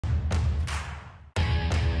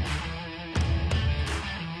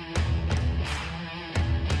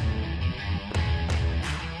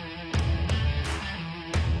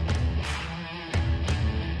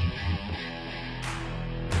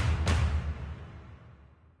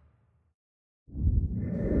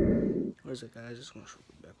What is it, guys? Just gonna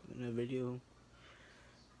be back with another video.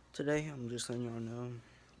 Today, I'm just letting y'all know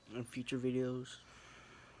in future videos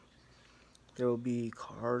there will be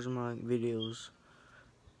cars in my videos,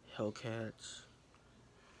 Hellcats,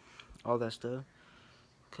 all that stuff.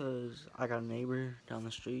 Cause I got a neighbor down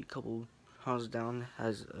the street, couple houses down,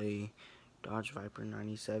 has a Dodge Viper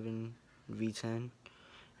 97 V10,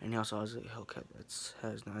 and he also has a Hellcat that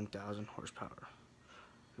has 9,000 horsepower.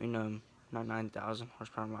 I mean, not 9,000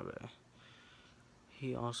 horsepower, my bad.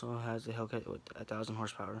 He also has a Hellcat with 1,000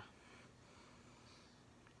 horsepower,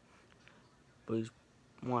 but he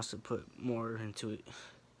wants to put more into it.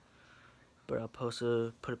 But I'll put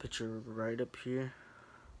a picture right up here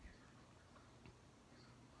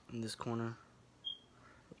in this corner,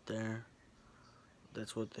 up there.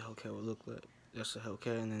 That's what the Hellcat would look like. That's the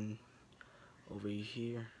Hellcat, and then over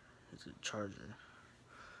here is a Charger.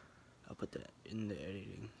 I'll put that in the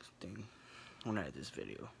editing thing when I edit this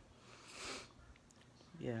video.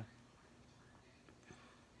 Yeah.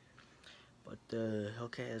 But the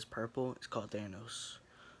Hellcat is purple. It's called Thanos.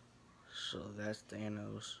 So that's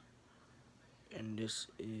Thanos. And this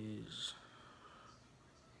is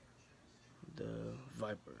the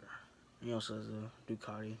Viper. He also has a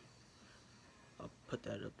Ducati. I'll put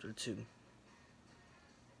that up there too.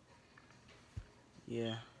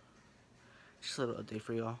 Yeah. Just a little update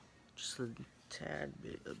for y'all. Just a tad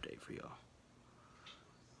bit update for y'all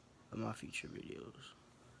of my future videos.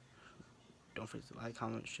 Don't forget to like,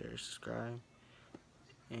 comment, share, subscribe.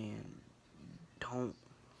 And don't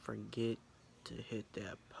forget to hit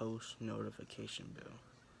that post notification bell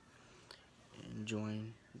and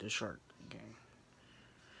join the Shark Gang.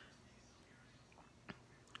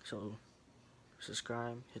 So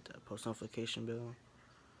subscribe, hit that post notification bell,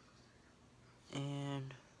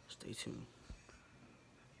 and stay tuned.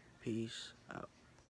 Peace out.